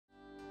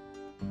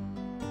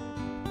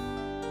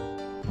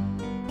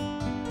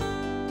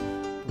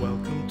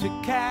to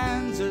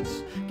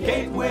Kansas,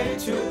 gateway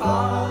to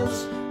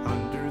Oz.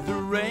 Under the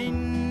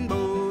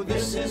rainbow,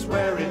 this is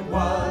where it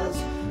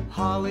was.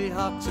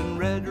 Hollyhocks and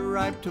red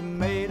ripe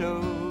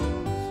tomatoes,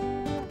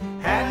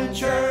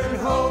 hand-churned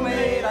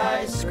homemade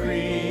ice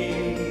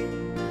cream.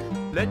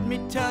 Let me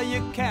tell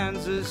you,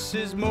 Kansas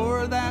is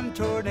more than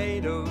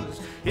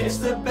tornadoes. It's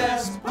the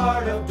best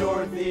part of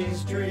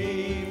Dorothy's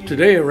dream.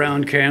 Today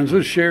Around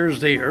Kansas shares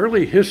the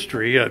early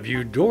history of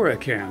Eudora,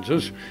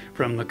 Kansas,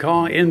 from the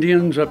Kaw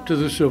Indians up to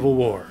the Civil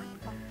War.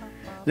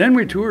 Then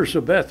we tour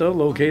Sabetha,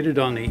 located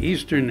on the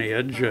eastern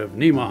edge of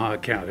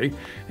Nemaha County,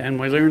 and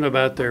we learn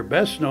about their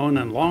best-known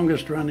and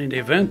longest-running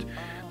event,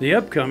 the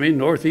upcoming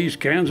Northeast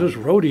Kansas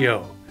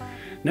Rodeo.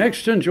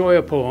 Next, enjoy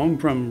a poem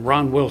from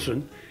Ron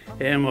Wilson,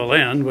 and we'll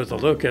end with a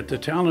look at the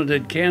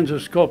talented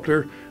Kansas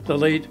sculptor, the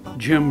late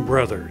Jim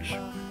Brothers.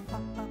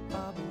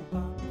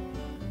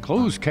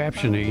 Closed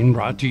captioning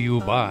brought to you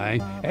by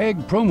Ag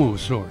Promo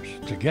Source.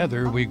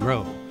 Together we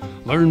grow.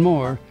 Learn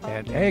more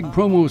at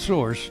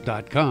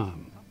agpromosource.com.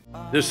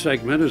 This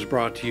segment is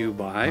brought to you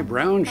by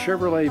Brown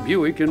Chevrolet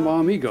Buick in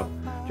Wamego,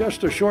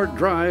 just a short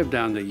drive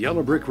down the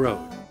Yellow Brick Road.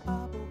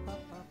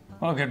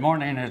 Well, good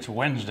morning. It's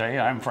Wednesday.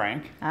 I'm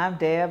Frank. I'm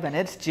Deb, and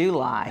it's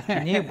July.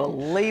 Can you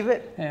believe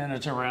it? And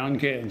it's around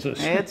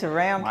Kansas. It's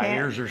around My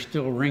Kansas. ears are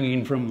still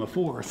ringing from the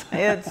 4th.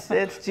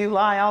 It's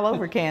July all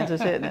over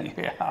Kansas, isn't it?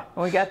 Yeah.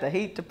 We got the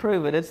heat to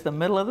prove it. It's the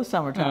middle of the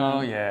summertime.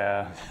 Oh,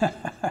 yeah.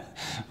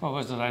 What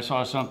was it? I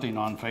saw something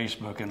on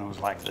Facebook, and it was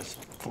like this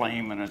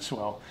flame, and it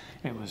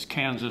was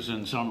Kansas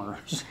in summer.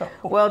 So.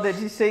 Well, did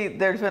you see,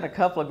 there's been a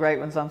couple of great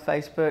ones on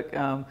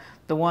Facebook.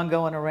 The one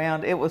going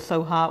around, it was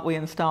so hot we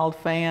installed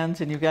fans,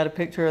 and you've got a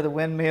picture of the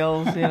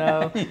windmills, you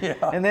know. Yeah.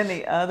 And then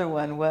the other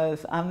one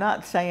was, I'm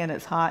not saying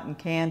it's hot in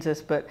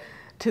Kansas, but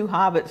 2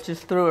 hobbits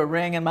just threw a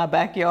ring in my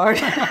backyard.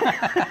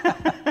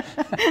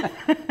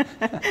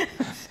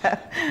 So,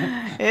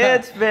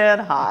 it's been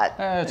hot.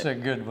 That's a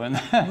good one.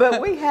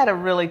 But we had a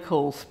really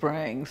cool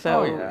spring.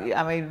 So, oh,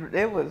 yeah. I mean,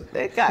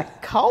 it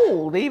got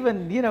cold,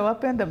 even, you know,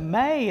 up into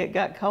May, it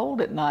got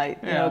cold at night,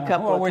 you know, a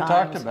couple of times. Well, we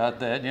talked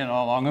about that, you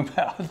know, along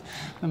about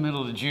the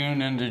middle of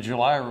June into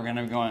July. We're going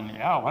to be going,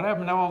 yeah, what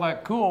happened to all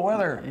that cool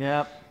weather?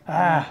 Yep.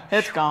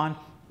 It's gone.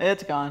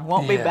 It's gone.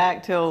 Won't be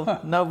back till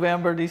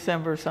November,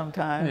 December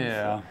sometime.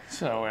 Yeah.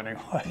 So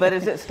anyway. But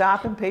is it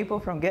stopping people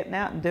from getting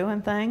out and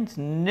doing things?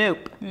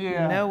 Nope.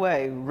 Yeah. No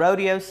way.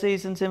 Rodeo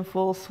season's in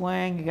full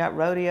swing. You got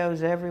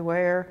rodeos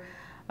everywhere.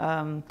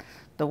 The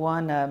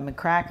one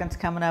McCracken's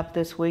coming up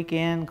this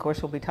weekend. Of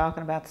course, we'll be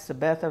talking about the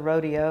Sabetha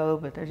rodeo,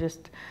 but they're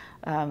just.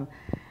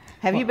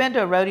 Have you been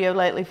to a rodeo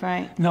lately,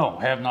 Frank? No,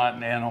 have not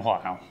in a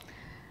while.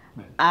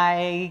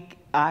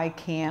 I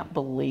can't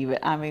believe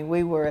it. I mean,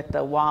 we were at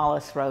the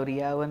Wallace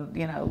Rodeo, and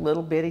you know,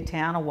 little bitty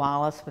town of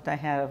Wallace, but they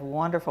had a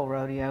wonderful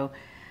rodeo,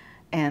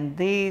 and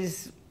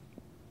these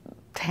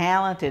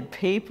talented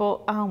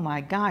people, oh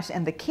my gosh,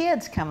 and the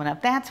kids coming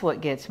up, that's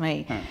what gets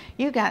me.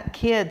 You got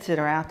kids that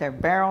are out there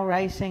barrel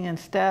racing and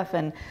stuff,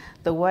 and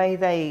the way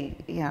they,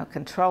 you know,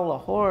 control a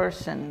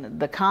horse, and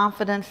the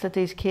confidence that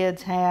these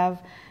kids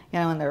have, you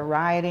know, in their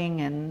riding,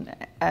 and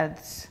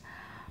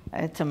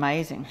it's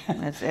amazing.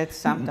 It's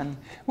something.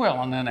 Well,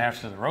 and then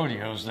after the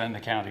rodeos, then the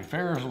county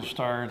fairs will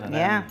start, and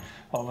then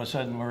all of a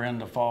sudden we're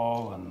into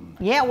fall. And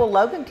yeah, well,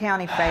 Logan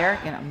County Fair,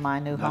 you know, my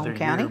new home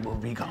county. Another year will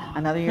be gone.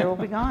 Another year will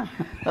be gone.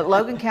 But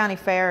Logan County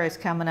Fair is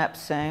coming up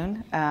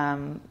soon.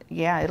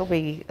 Yeah, it'll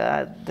be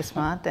this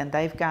month, and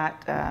they've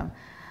got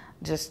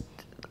just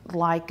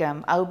like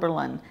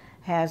Oberlin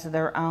has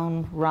their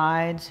own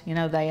rides. You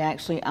know, they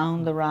actually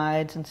own the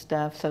rides and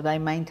stuff, so they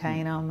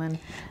maintain them. And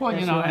well,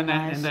 you know, really and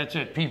nice. that's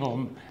it.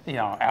 People, you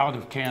know, out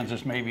of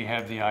Kansas maybe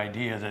have the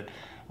idea that,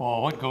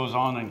 well, what goes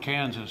on in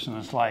Kansas? And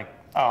it's like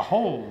a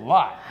whole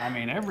lot. I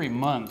mean, every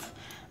month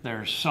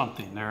there's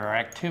something. There are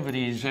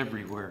activities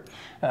everywhere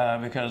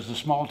because the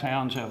small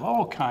towns have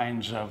all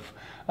kinds of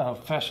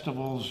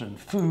festivals and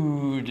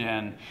food,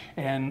 and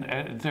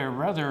they're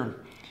rather.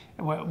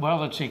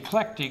 Well, it's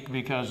eclectic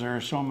because there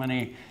are so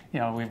many, you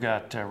know, we've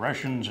got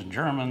Russians and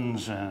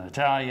Germans and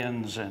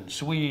Italians and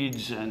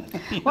Swedes and,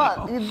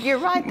 well, you're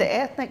right, the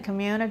ethnic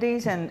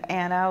communities, and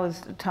I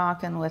was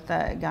talking with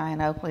a guy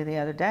in Oakley the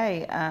other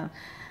day,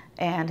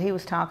 and he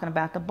was talking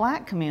about the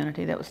black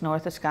community that was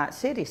north of Scott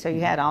City. So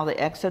you had all the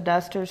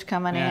exodusters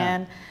coming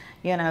in,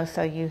 you know,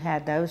 so you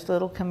had those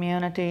little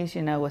communities,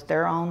 you know, with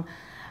their own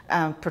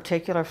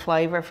particular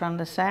flavor from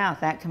the South.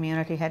 That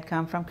community had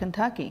come from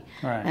Kentucky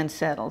and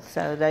settled.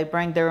 So they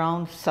bring their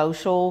own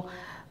social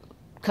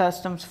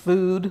customs,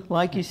 food,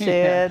 like you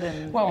said.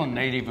 And well, and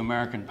Native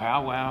American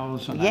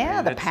powwows. And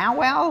yeah, the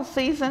powwow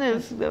season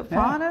is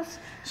upon us.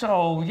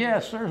 So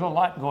yes, there's a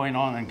lot going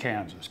on in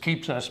Kansas.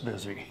 Keeps us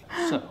busy.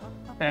 So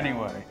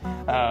anyway,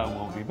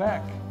 we'll be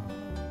back.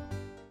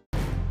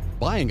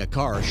 Buying a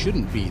car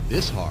shouldn't be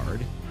this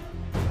hard.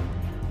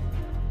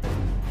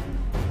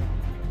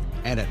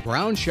 And at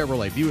Brown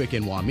Chevrolet Buick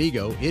in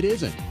Wamego, it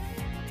isn't.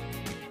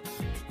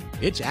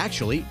 It's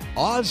actually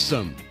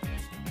awesome.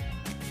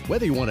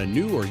 Whether you want a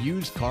new or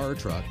used car or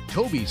truck,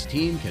 Toby's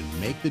team can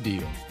make the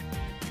deal.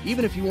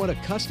 Even if you want to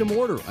custom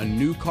order a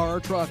new car or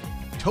truck,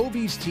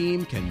 Toby's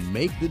team can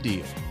make the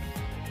deal.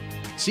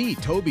 See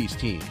Toby's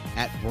team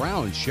at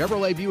Brown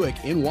Chevrolet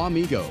Buick in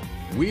Wamego.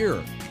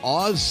 We're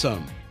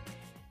awesome.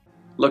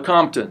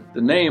 Lecompton. The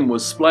name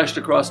was splashed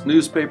across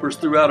newspapers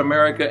throughout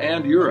America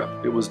and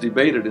Europe. It was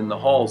debated in the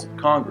halls of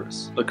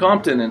Congress.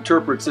 Lecompton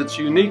interprets its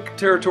unique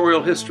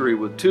territorial history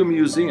with 2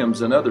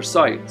 museums and other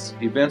sites.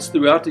 Events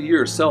throughout the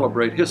year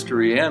celebrate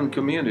history and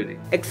community.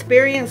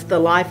 Experience the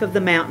life of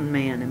the mountain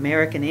man,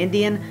 American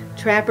Indian,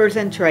 trappers,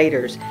 and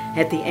traders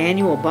at the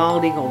annual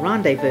Bald Eagle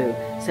Rendezvous,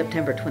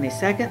 September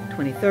 22nd,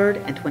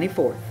 23rd, and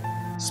 24th.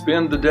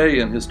 Spend the day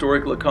in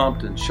historic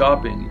Lecompton,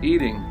 shopping,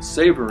 eating,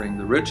 savoring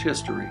the rich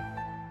history.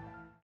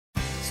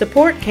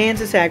 Support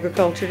Kansas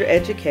agriculture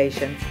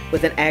education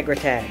with an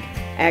AgriTag.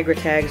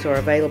 AgriTags are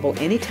available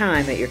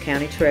anytime at your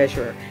county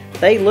treasurer.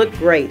 They look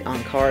great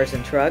on cars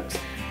and trucks.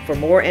 For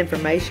more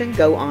information,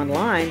 go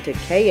online to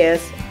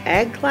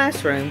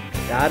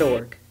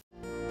ksagclassroom.org.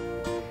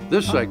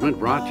 This segment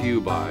brought to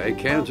you by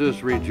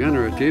Kansas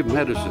Regenerative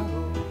Medicine.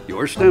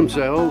 Your stem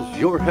cells,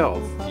 your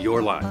health,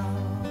 your life.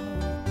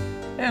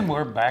 And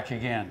we're back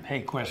again.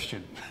 Hey,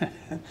 question.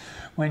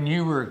 When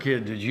you were a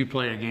kid, did you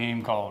play a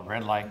game called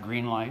Red Light,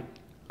 Green Light?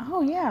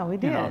 Oh, yeah, we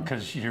did. You know,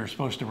 because you're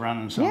supposed to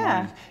run in some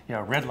Yeah. way. You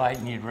know, red light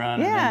and you'd run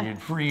Yeah. and then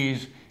you'd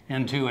freeze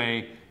into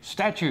a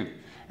statue.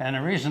 And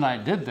the reason I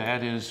did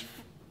that is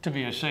to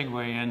be a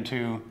segue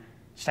into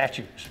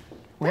statues.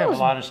 We have a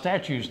lot of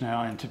statues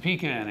now in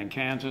Topeka and in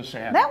Kansas.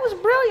 And That was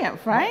brilliant,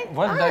 Frank.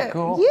 Wasn't that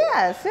cool?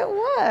 Yes, it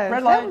was. red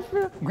That light, was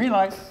green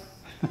light.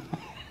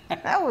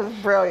 That was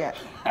brilliant.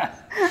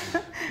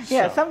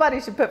 Yeah,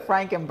 somebody should put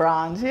Frank in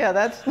bronze. Yeah,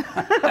 that's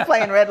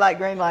playing red light,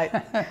 green light.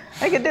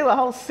 They could do a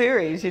whole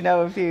series, you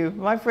know, if you,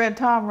 my friend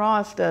Tom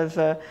Ross does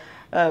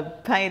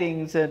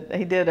paintings.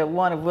 He did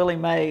one of Willie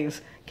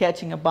Mays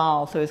catching a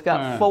ball. So he's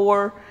got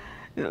 4,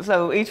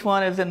 so each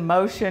one is in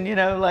motion, you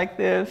know, like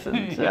this.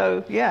 And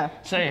so, yeah.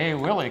 Say, hey,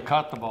 Willie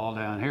caught the ball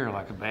down here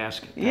like a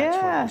basket. That's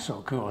what was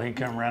so cool. He'd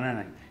come running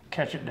and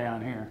catch it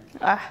down here.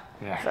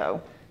 Yeah.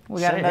 So we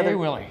got Hey,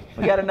 Willie.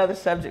 We got another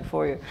subject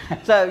for you.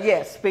 So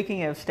yes,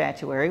 speaking of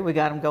statuary, we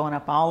got them going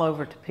up all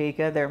over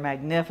Topeka. They're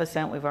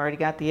magnificent. We've already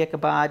got the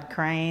Ichabod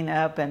crane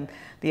up, and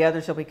the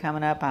others will be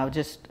coming up. I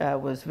just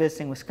was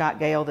visiting with Scott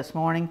Gale this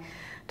morning,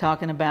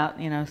 talking about,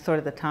 you know, sort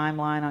of the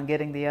timeline on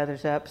getting the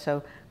others up.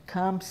 So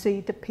come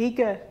see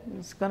Topeka.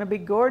 It's going to be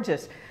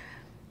gorgeous.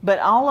 But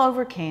all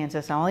over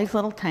Kansas, all these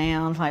little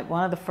towns, like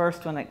one of the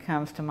first one that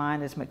comes to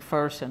mind is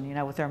McPherson, you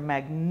know, with their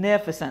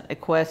magnificent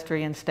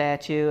equestrian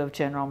statue of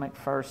General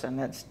McPherson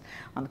that's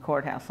on the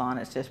courthouse lawn.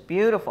 It's just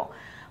beautiful.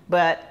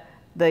 But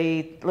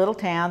the little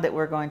town that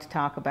we're going to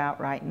talk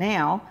about right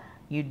now,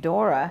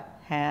 Eudora,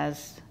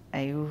 has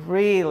a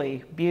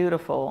really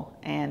beautiful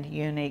and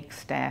unique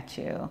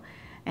statue.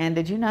 And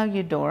did you know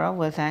Eudora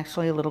was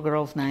actually a little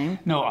girl's name?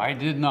 No, I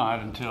did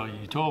not until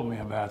you told me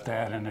about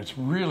that, and it's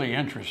really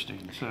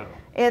interesting. So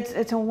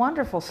it's a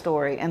wonderful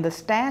story, and the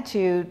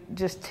statue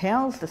just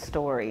tells the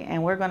story.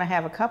 And we're going to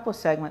have a couple of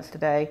segments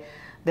today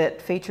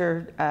that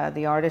feature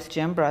the artist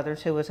Jim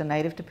Brothers, who was a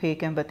native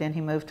Topekan, but then he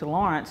moved to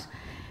Lawrence,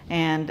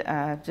 and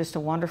just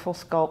a wonderful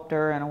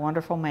sculptor and a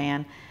wonderful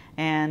man.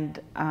 And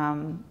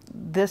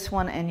this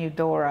one in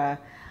Eudora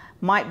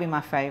might be my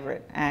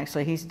favorite,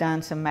 actually. He's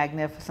done some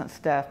magnificent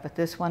stuff, but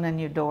this one in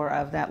Eudora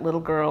of that little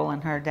girl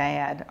and her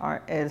dad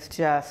is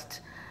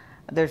just,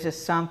 there's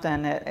just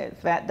something that,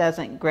 if that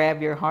doesn't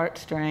grab your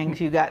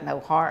heartstrings, you got no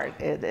heart.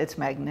 It's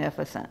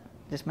magnificent,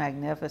 just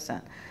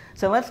magnificent.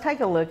 So let's take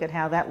a look at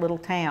how that little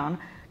town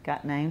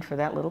got named for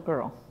that little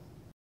girl.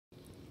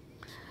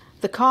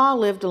 The Kaw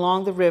lived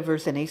along the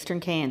rivers in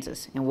eastern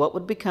Kansas, and what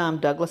would become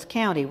Douglas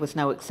County was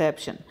no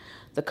exception.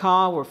 The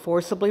Kaw were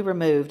forcibly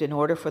removed in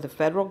order for the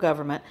federal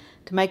government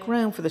to make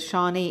room for the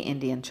Shawnee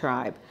Indian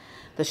tribe.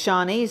 The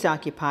Shawnees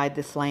occupied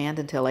this land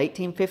until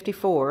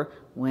 1854,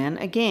 when,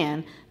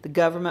 again, the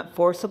government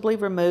forcibly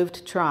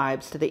removed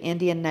tribes to the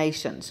Indian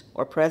Nations,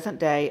 or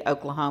present-day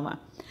Oklahoma.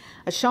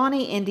 A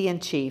Shawnee Indian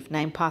chief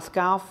named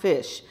Pascal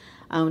Fish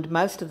owned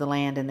most of the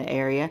land in the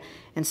area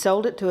and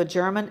sold it to a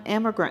German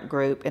immigrant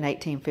group in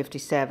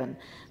 1857.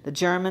 The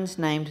Germans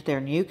named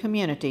their new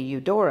community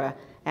Eudora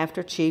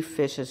after Chief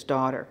Fish's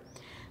daughter.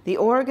 The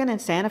Oregon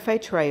and Santa Fe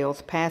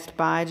trails passed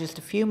by just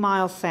a few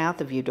miles south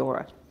of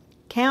Eudora.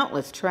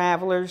 Countless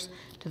travelers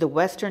to the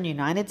western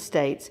United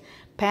States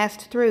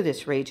passed through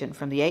this region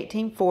from the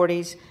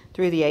 1840s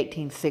through the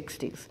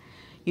 1860s.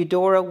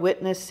 Eudora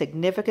witnessed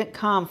significant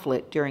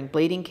conflict during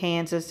Bleeding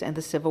Kansas and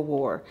the Civil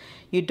War.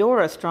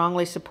 Eudora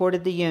strongly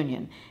supported the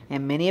Union,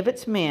 and many of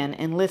its men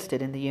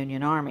enlisted in the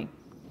Union Army.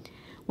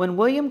 When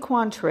William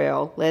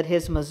Quantrell led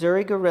his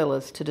Missouri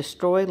guerrillas to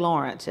destroy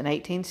Lawrence in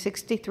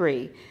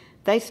 1863,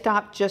 they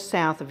stopped just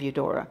south of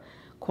Eudora.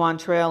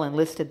 Quantrell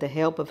enlisted the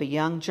help of a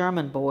young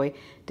German boy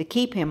to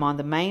keep him on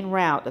the main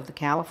route of the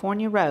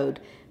California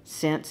Road,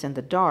 since in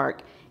the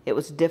dark it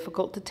was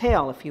difficult to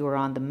tell if you were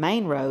on the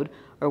main road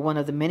or one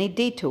of the many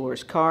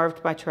detours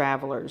carved by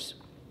travelers.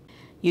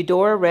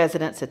 Eudora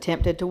residents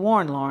attempted to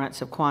warn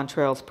Lawrence of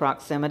Quantrell's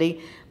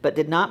proximity, but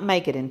did not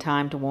make it in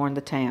time to warn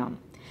the town.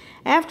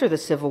 After the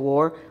Civil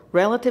War,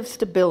 relative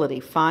stability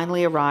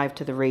finally arrived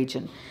to the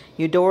region.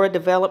 Eudora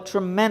developed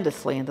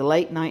tremendously in the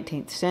late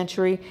 19th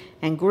century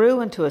and grew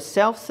into a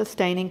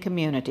self-sustaining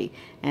community,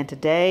 and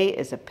today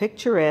is a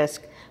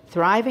picturesque,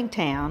 thriving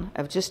town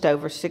of just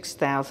over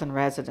 6,000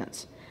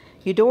 residents.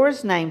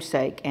 Eudora's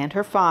namesake and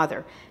her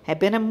father have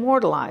been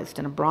immortalized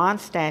in a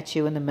bronze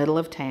statue in the middle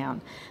of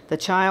town. The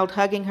child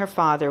hugging her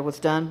father was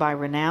done by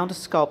renowned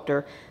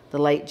sculptor, the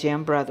late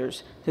Jim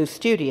Brothers, whose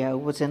studio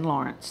was in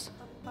Lawrence.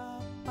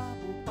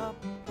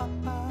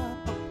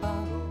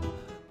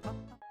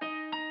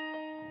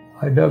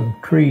 I dug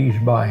trees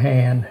by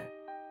hand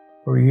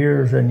for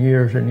years and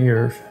years and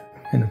years.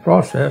 In the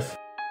process,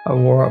 I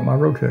wore out my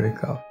rotator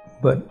cuff.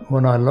 But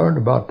when I learned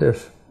about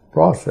this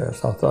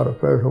process, I thought if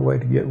there's a way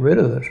to get rid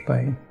of this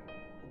pain,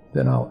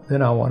 then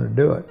I want to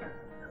do it.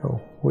 So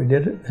we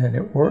did it, and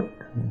it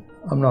worked. And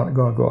I'm not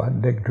going to go out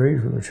and dig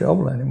trees with a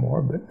shovel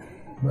anymore, but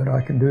I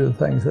can do the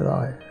things that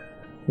I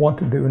want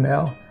to do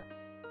now.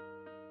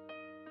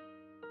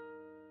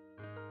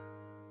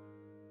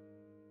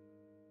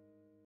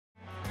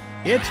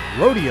 It's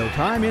rodeo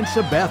time in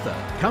Sabetha.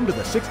 Come to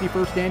the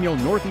 61st Annual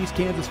Northeast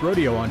Kansas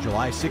Rodeo on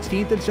July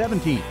 16th and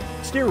 17th.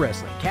 Steer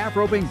wrestling, calf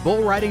roping,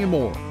 bull riding, and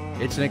more.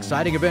 It's an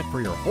exciting event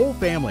for your whole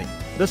family.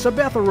 The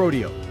Sabetha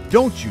Rodeo.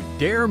 Don't you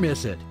dare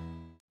miss it.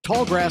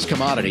 Tallgrass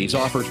Commodities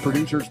offers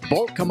producers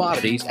bulk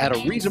commodities at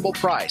a reasonable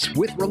price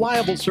with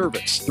reliable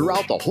service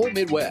throughout the whole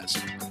Midwest.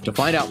 To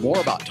find out more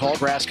about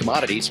Tallgrass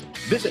Commodities,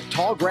 visit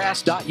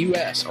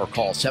tallgrass.us or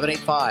call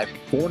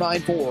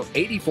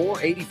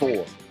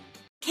 785-494-8484.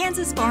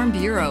 Kansas Farm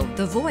Bureau,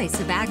 the voice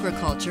of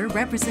agriculture,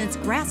 represents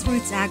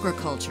grassroots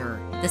agriculture.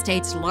 The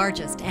state's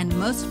largest and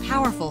most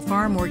powerful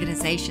farm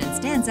organization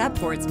stands up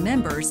for its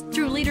members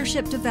through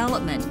leadership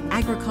development,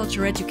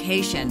 agriculture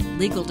education,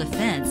 legal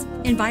defense,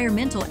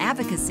 environmental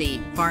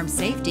advocacy, farm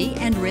safety,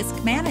 and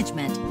risk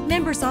management.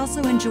 Members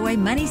also enjoy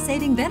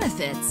money-saving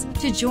benefits.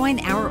 To join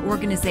our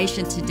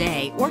organization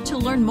today or to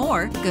learn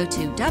more, go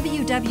to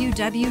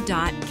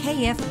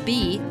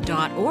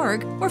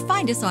www.kfb.org or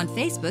find us on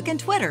Facebook and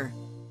Twitter.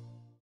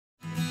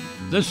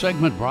 This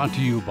segment brought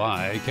to you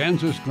by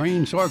Kansas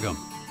Grain Sorghum,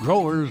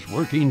 growers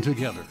working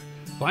together.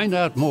 Find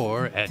out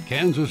more at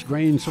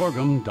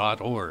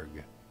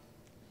kansasgrainsorghum.org.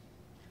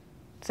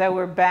 So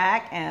we're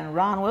back, and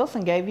Ron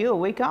Wilson gave you a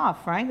week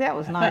off, Frank. That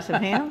was nice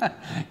of him.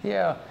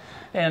 Yeah,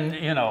 and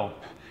you know,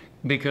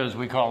 because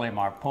we call him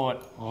our poet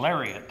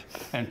laureate,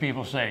 and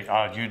people say,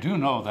 you do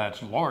know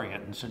that's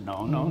laureate. And I said,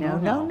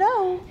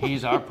 no.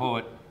 He's our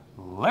poet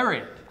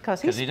laureate.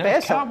 Because he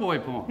does cowboy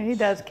poems. He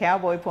does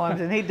cowboy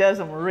poems, and he does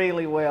them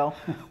really well.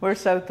 We're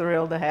so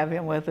thrilled to have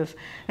him with us.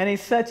 And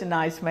he's such a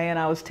nice man.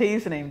 I was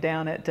teasing him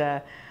down at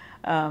the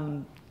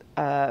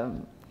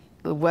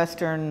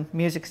Western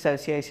Music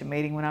Association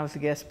meeting when I was a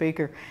guest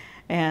speaker.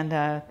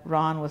 And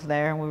Ron was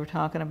there, and we were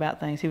talking about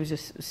things. He was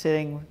just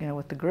sitting,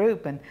 with the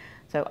group. And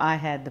so I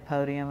had the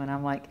podium, and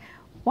I'm like,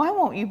 why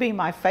won't you be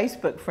my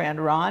Facebook friend,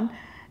 Ron?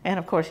 And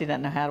of course, he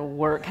doesn't know how to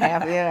work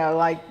half,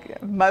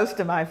 like most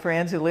of my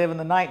friends who live in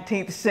the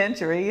 19th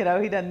century, he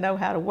doesn't know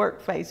how to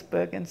work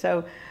Facebook. And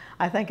so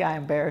I think I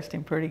embarrassed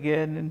him pretty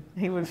good. And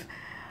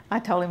I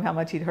told him how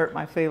much he'd hurt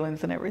my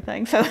feelings and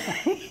everything. So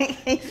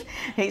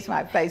he's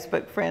my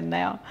Facebook friend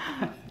now.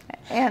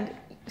 And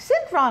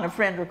send Ron a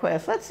friend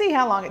request. Let's see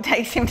how long it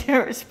takes him to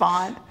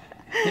respond.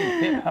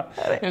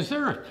 Yeah. Is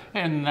there,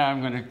 and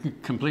I'm going to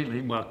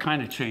completely,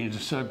 kind of change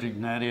the subject,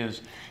 and that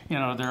is,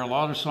 there are a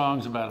lot of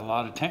songs about a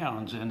lot of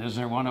towns, and is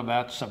there one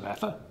about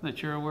Sabetha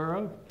that you're aware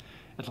of?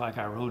 It's like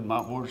I rode my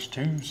horse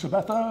to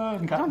Sabetha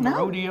and got in the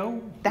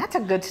rodeo. That's a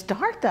good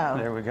start, though.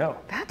 There we go.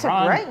 That's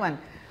a great one.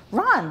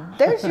 Ron,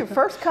 there's your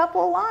first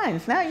couple of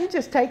lines. Now you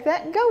just take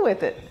that and go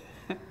with it.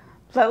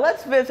 So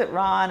let's visit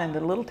Ron in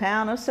the little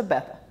town of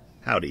Sabetha.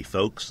 Howdy,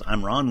 folks.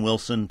 I'm Ron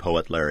Wilson,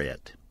 Poet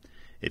Laureate.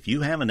 If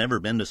you haven't ever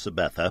been to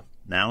Sabetha,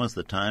 now is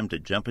the time to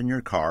jump in your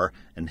car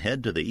and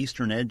head to the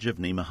eastern edge of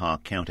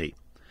Nemaha County.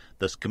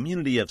 This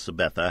community of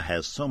Sabetha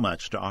has so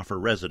much to offer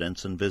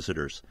residents and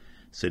visitors.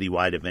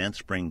 Citywide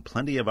events bring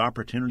plenty of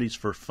opportunities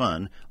for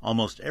fun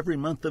almost every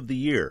month of the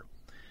year.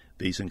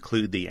 These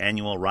include the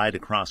annual Ride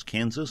Across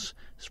Kansas,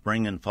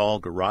 spring and fall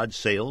garage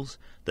sales,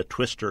 the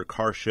Twister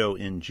Car Show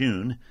in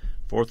June,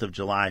 4th of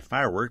July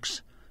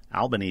fireworks,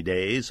 Albany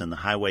Days and the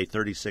Highway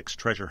 36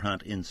 treasure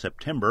hunt in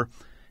September,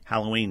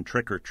 Halloween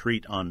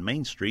trick-or-treat on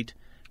Main Street,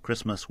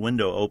 Christmas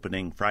window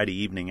opening Friday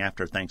evening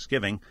after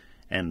Thanksgiving,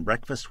 and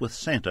Breakfast with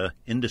Santa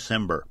in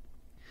December.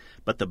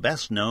 But the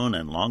best-known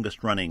and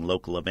longest-running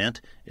local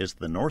event is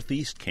the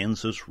Northeast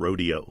Kansas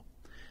Rodeo.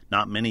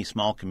 Not many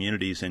small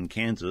communities in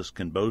Kansas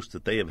can boast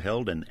that they have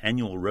held an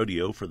annual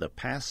rodeo for the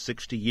past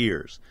 60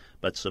 years,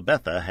 but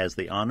Sabetha has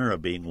the honor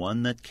of being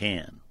one that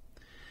can.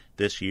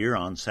 This year,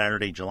 on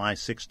Saturday, July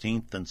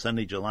 16th and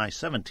Sunday, July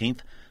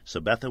 17th,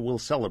 Sabetha will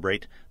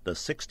celebrate the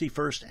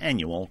 61st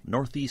Annual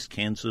Northeast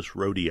Kansas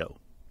Rodeo.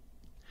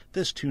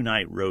 This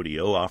two-night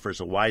rodeo offers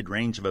a wide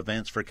range of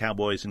events for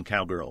cowboys and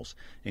cowgirls,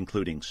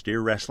 including steer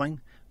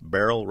wrestling,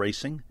 barrel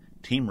racing,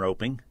 team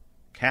roping,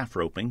 calf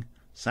roping,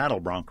 saddle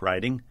bronc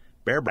riding,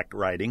 bareback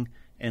riding,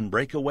 and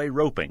breakaway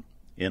roping,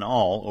 in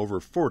all over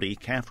 40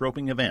 calf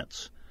roping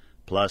events,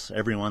 plus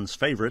everyone's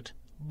favorite,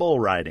 bull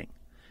riding.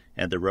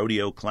 And the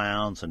rodeo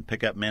clowns and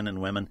pickup men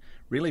and women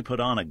really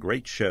put on a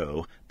great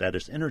show that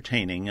is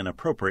entertaining and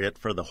appropriate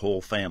for the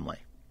whole family.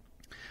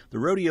 The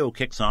rodeo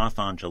kicks off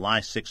on July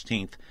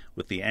 16th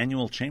with the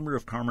annual Chamber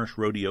of Commerce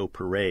Rodeo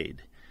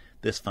Parade.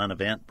 This fun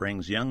event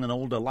brings young and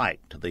old alike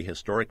to the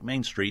historic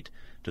Main Street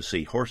to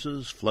see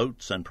horses,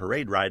 floats, and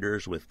parade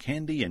riders with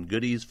candy and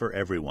goodies for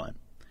everyone.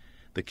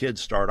 The kids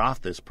start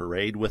off this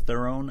parade with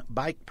their own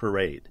bike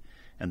parade,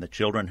 and the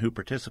children who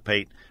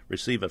participate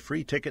receive a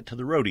free ticket to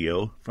the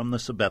rodeo from the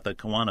Sabetha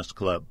Kiwanis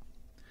Club.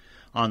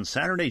 On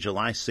Saturday,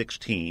 July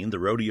 16, the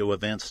rodeo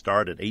events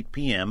start at 8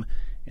 p.m.,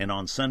 and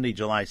on Sunday,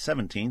 July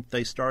 17th,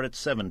 they start at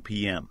 7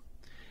 p.m.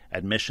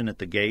 Admission at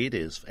the gate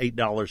is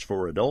 $8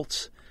 for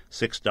adults,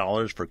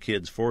 $6 for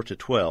kids 4 to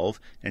 12,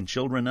 and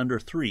children under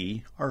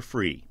 3 are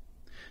free.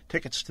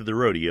 Tickets to the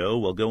rodeo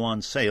will go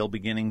on sale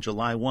beginning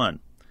July 1.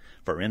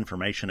 For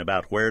information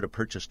about where to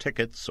purchase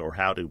tickets or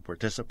how to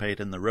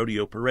participate in the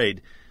rodeo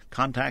parade,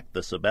 contact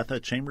the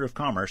Sabetha Chamber of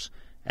Commerce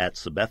at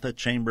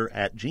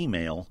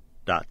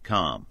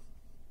sabethachamber@gmail.com.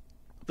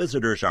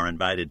 Visitors are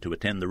invited to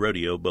attend the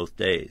rodeo both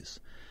days.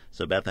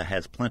 Sabetha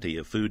has plenty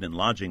of food and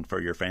lodging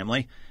for your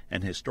family,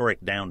 and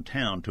historic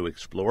downtown to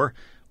explore,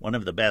 one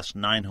of the best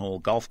 9-hole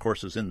golf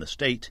courses in the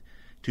state,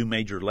 2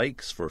 major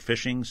lakes for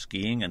fishing,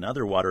 skiing, and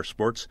other water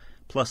sports,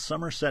 plus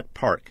Somerset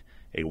Park,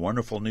 a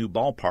wonderful new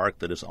ballpark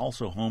that is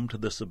also home to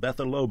the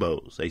Sabetha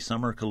Lobos, a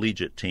summer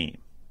collegiate team.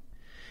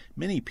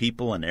 Many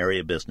people and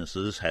area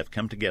businesses have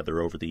come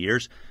together over the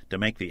years to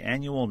make the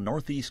annual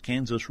Northeast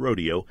Kansas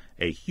Rodeo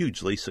a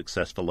hugely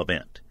successful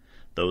event.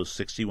 Those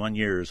 61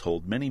 years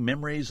hold many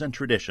memories and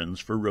traditions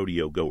for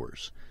rodeo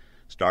goers.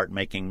 Start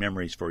making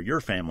memories for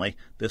your family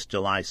this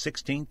July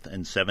 16th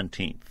and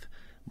 17th.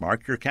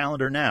 Mark your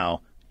calendar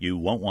now. You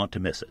won't want to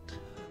miss it.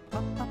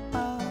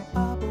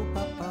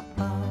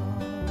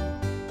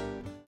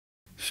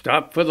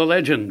 Stop for the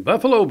legend.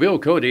 Buffalo Bill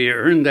Cody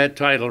earned that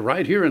title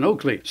right here in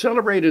Oakley.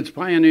 Celebrate its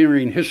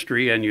pioneering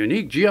history and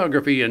unique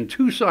geography in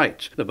 2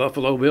 sites, the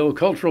Buffalo Bill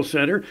Cultural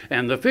Center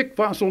and the Fick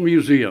Fossil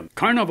Museum.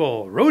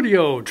 Carnival,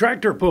 rodeo,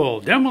 tractor pull,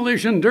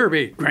 demolition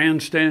derby,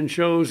 grandstand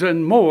shows,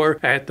 and more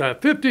at the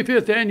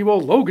 55th Annual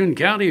Logan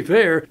County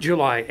Fair,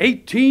 July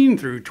 18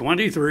 through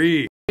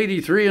 23.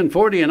 83 and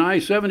 40 and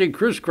I-70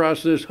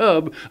 crisscross this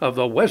hub of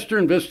the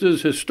Western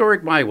Vistas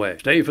Historic Byway.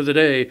 Stay for the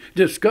day.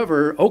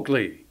 Discover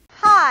Oakley.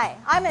 Hi,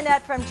 I'm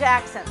Annette from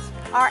Jackson's.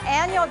 Our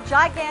annual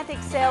gigantic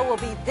sale will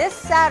be this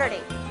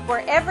Saturday,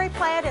 where every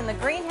plant in the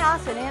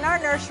greenhouse and in our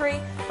nursery,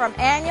 from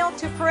annual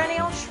to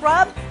perennial,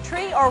 shrub,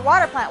 tree, or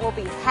water plant will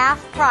be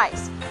half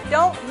price.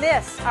 Don't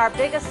miss our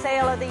biggest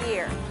sale of the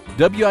year.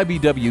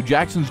 WIBW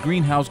Jackson's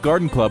Greenhouse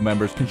Garden Club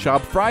members can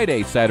shop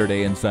Friday,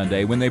 Saturday, and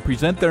Sunday when they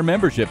present their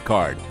membership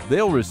card.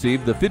 They'll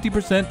receive the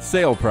 50%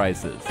 sale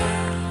prices.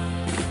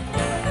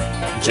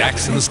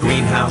 Jackson's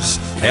Greenhouse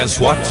has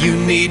what you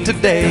need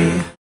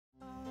today.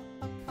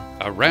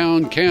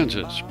 Around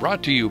Kansas,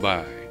 brought to you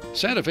by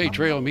Santa Fe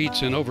Trail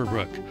Meats in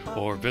Overbrook,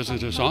 or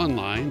visit us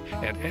online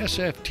at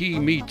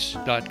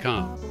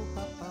sftmeats.com.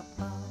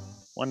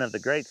 One of the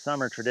great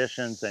summer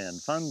traditions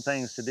and fun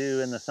things to do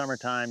in the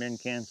summertime in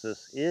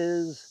Kansas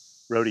is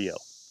rodeo.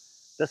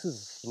 This is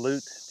a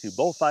salute to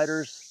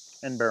bullfighters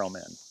and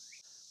barrelmen.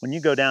 When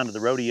you go down to the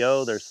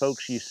rodeo, there's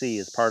folks you see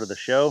as part of the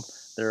show.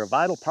 They're a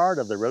vital part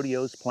of the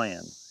rodeo's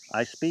plan.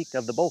 I speak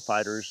of the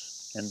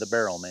bullfighters and the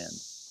barrelmen.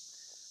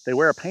 They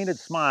wear a painted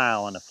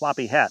smile and a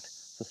floppy hat,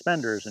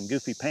 suspenders and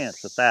goofy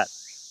pants at that.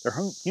 Their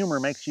humor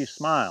makes you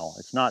smile.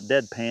 It's not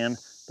deadpan,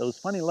 those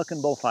funny-looking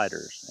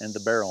bullfighters and the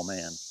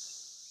barrelman.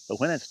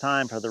 But when it's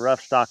time for the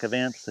rough stock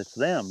events, it's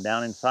them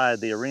down inside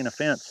the arena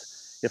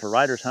fence. If a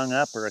rider's hung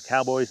up or a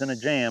cowboy's in a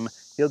jam,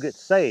 he'll get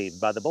saved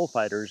by the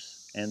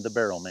bullfighters and the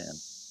barrelman.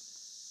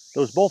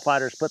 Those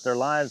bullfighters put their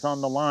lives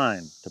on the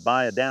line to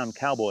buy a downed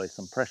cowboy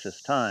some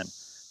precious time.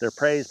 They're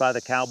praised by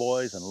the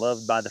cowboys and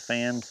loved by the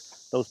fans,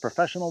 those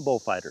professional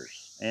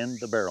bullfighters and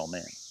the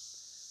barrelman.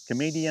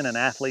 Comedian and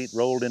athlete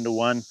rolled into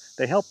one,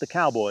 they help the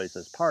cowboys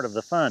as part of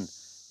the fun.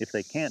 If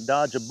they can't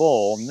dodge a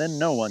bull, then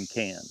no one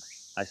can.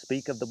 I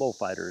speak of the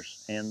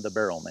bullfighters and the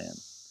barrelman.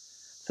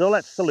 So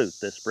let's salute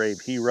this brave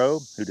hero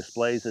who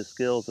displays his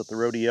skills at the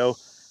rodeo.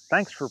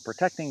 Thanks for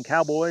protecting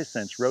cowboys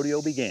since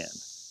rodeo began.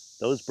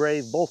 Those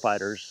brave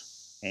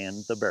bullfighters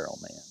and the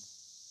barrelman.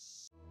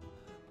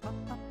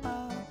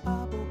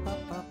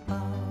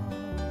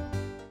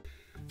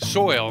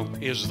 Soil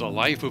is the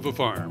life of a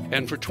farm,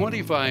 and for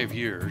 25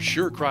 years,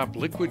 SureCrop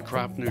Liquid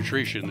Crop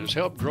Nutrition has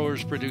helped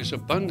growers produce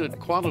abundant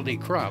quality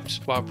crops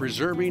while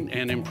preserving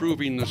and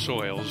improving the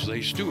soils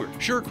they steward.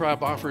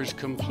 SureCrop offers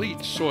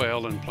complete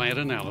soil and plant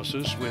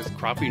analysis with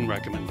cropping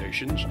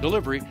recommendations,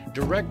 delivery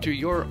direct to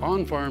your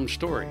on-farm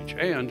storage,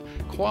 and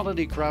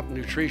quality crop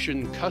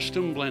nutrition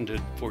custom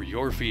blended for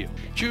your field.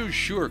 Choose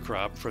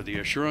SureCrop for the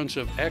assurance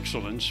of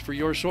excellence for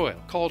your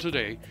soil. Call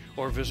today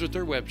or visit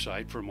their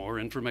website for more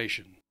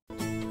information.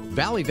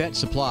 Valley Vet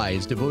Supply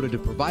is devoted to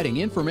providing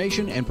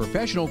information and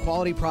professional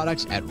quality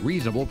products at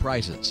reasonable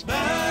prices.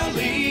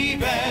 Valley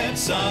Vet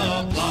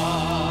Supply.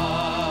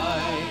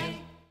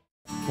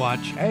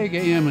 Watch Ag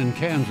AM in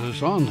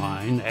Kansas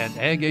online at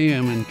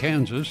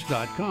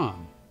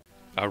agaminkansas.com.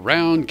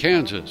 Around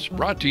Kansas,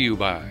 brought to you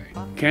by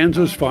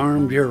Kansas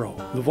Farm Bureau,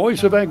 the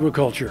voice of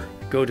agriculture.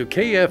 Go to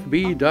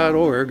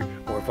kfb.org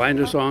or find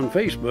us on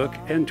Facebook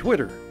and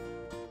Twitter.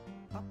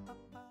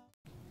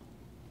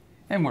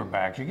 And we're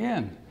back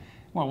again.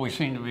 Well, we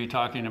seem to be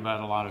talking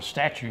about a lot of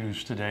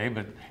statues today,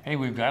 but hey,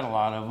 we've got a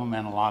lot of them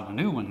and a lot of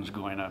new ones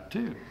going up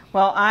too.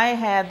 Well, I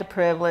had the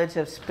privilege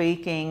of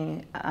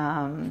speaking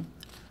in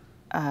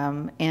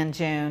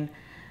June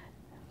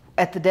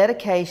at the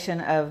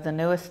dedication of the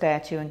newest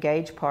statue in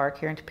Gage Park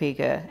here in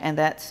Topeka, and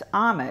that's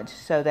homage.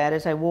 So that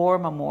is a war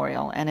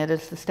memorial, and it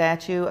is the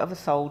statue of a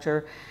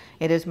soldier.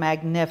 It is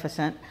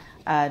magnificent,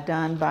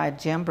 done by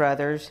Jim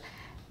Brothers.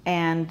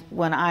 And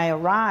when I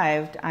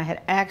arrived, I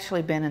had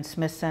actually been in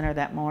Smith Center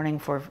that morning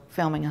for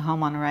filming a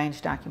Home on the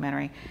Range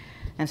documentary.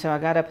 And so I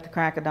got up at the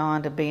crack of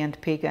dawn to be in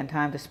Topeka in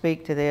time to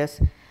speak to this.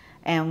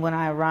 And when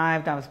I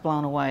arrived, I was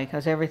blown away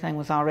because everything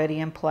was already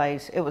in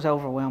place. It was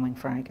overwhelming,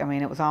 Frank. I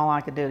mean, it was all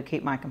I could do to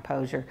keep my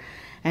composure.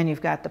 And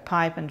you've got the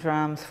pipe and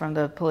drums from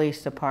the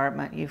police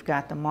department. You've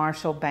got the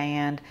marchal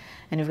band,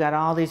 and you've got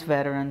all these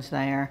veterans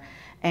there.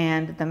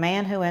 And the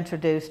man who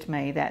introduced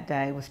me that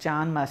day was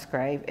John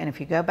Musgrave. And if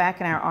you go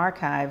back in our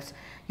archives,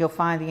 you'll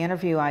find the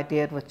interview I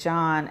did with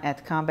John at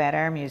the Combat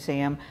Air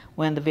Museum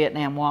when the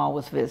Vietnam Wall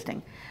was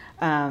visiting,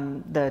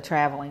 the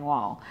traveling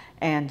wall.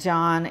 And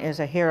John is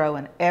a hero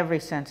in every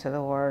sense of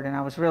the word, and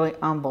I was really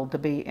humbled to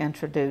be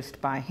introduced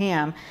by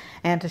him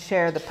and to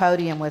share the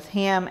podium with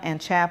him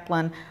and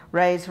Chaplain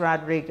Reyes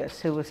Rodriguez,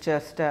 who was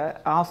just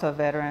also a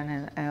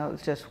veteran, and it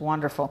was just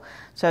wonderful.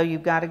 So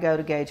you've got to go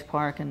to Gage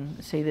Park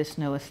and see this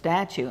newest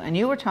statue. And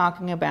you were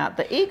talking about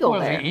the eagle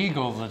there. Well, the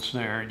eagle that's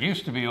there, it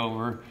used to be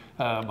over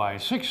by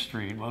 6th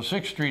Street. Well,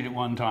 6th Street at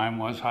one time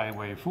was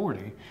Highway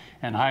 40,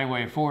 and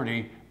Highway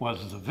 40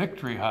 was the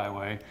Victory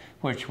Highway,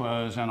 which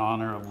was in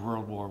honor of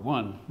World War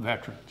I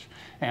veterans.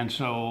 And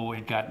so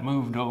it got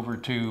moved over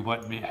to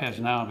what has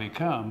now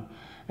become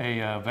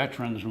a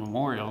Veterans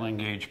Memorial in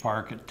Gage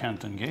Park at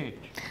 10th and Gage.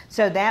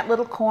 So that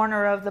little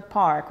corner of the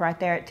park right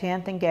there at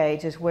 10th and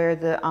Gage is where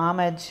the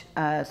homage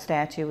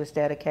statue was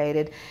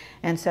dedicated.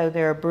 And so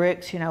there are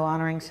bricks, you know,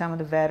 honoring some of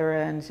the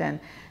veterans, and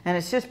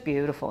it's just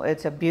beautiful.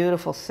 It's a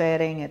beautiful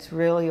setting. It's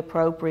really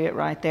appropriate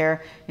right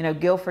there. You know,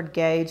 Guilford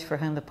Gage, for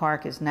whom the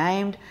park is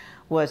named,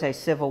 was a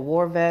Civil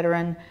War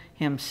veteran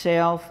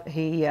himself.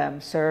 He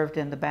served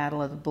in the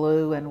Battle of the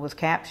Blue and was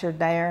captured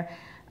there.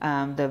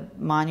 The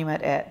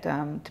monument at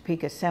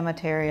Topeka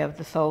Cemetery of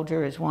the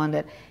Soldier is one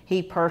that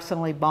he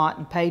personally bought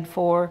and paid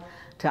for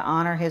to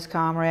honor his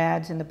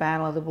comrades in the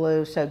Battle of the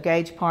Blue. So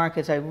Gage Park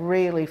is a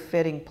really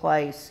fitting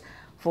place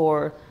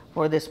for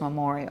this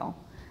memorial.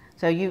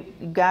 So you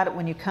got it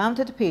when you come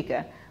to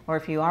Topeka, or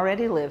if you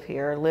already live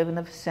here or live in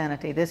the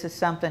vicinity, this is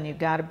something you've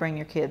got to bring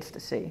your kids to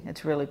see.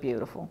 It's really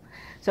beautiful.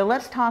 So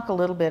let's talk a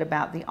little bit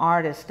about the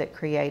artist that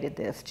created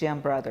this,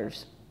 Jim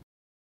Brothers.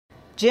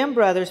 Jim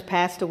Brothers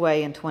passed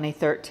away in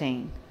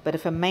 2013, but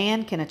if a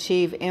man can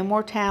achieve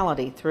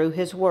immortality through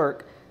his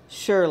work,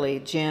 surely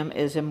Jim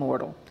is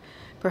immortal.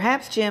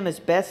 Perhaps Jim is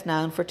best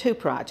known for two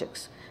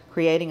projects: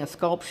 creating a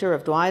sculpture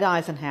of Dwight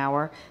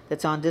Eisenhower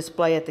that's on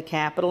display at the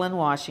Capitol in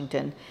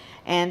Washington,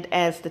 and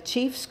as the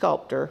chief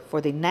sculptor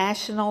for the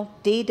National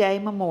D-Day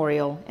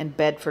Memorial in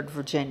Bedford,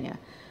 Virginia.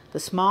 The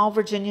small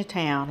Virginia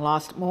town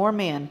lost more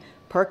men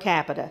per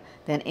capita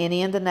than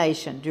any in the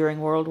nation during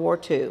World War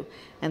II,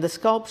 and the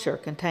sculpture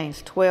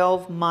contains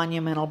 12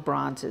 monumental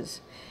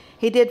bronzes.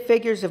 He did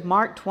figures of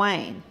Mark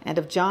Twain and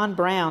of John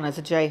Brown as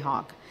a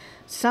Jayhawk.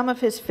 Some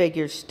of his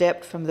figures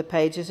stepped from the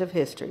pages of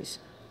histories,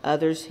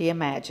 others he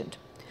imagined.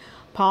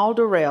 Paul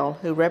Durrell,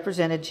 who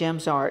represented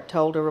Jim's art,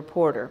 told a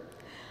reporter,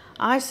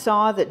 "I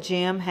saw that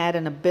Jim had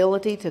an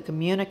ability to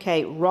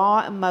communicate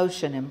raw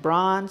emotion in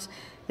bronze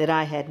that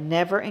I had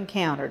never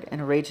encountered in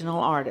a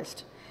regional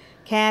artist.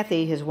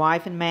 Kathy, his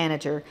wife and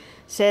manager,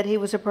 said he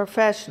was a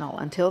professional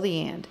until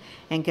the end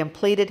and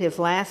completed his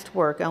last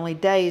work only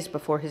days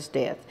before his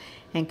death,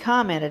 and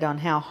commented on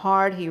how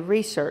hard he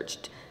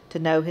researched to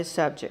know his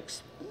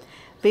subjects.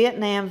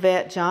 Vietnam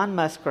vet John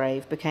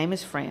Musgrave became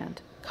his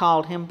friend,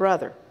 called him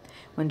brother.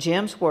 When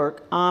Jim's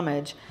work,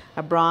 Homage,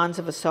 a bronze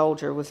of a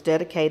soldier, was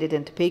dedicated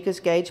in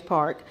Topeka's Gage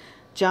Park,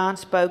 John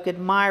spoke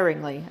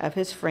admiringly of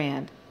his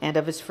friend and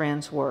of his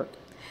friend's work.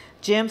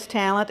 Jim's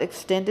talent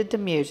extended to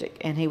music,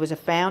 and he was a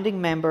founding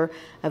member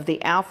of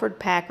the Alfred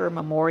Packer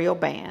Memorial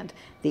Band.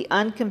 The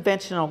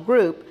unconventional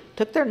group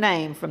took their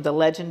name from the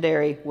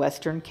legendary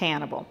Western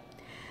Cannibal.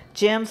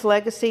 Jim's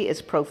legacy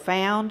is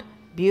profound,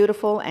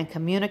 beautiful, and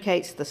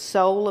communicates the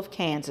soul of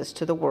Kansas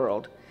to the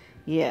world.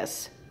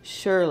 Yes,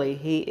 surely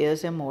he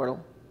is immortal."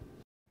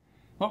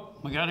 Well,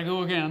 we got to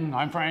go again.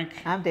 I'm Frank.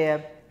 I'm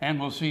Deb. And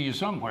we'll see you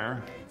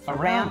somewhere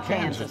around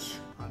Kansas.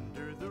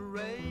 Under the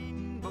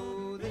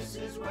rainbow, this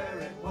is where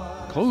it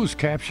was. Closed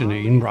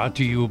captioning brought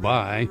to you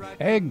by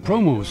Ag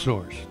Promo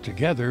Source.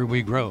 Together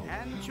we grow.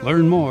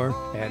 Learn more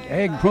at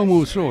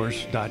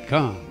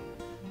agpromosource.com.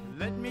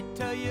 Let me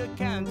tell you,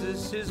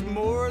 Kansas is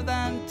more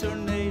than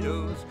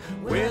tornadoes.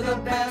 We're the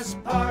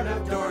best part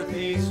of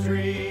Dorothy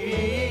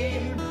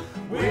Stream.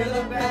 We're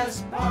the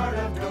best part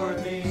of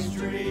Dorothy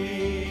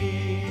Stream.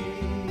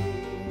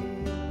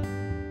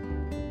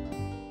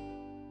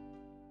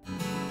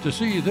 To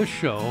see this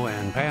show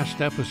and past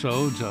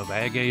episodes of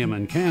Ag AM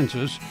in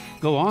Kansas,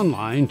 go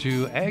online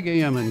to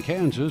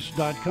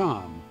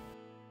agamandkansas.com.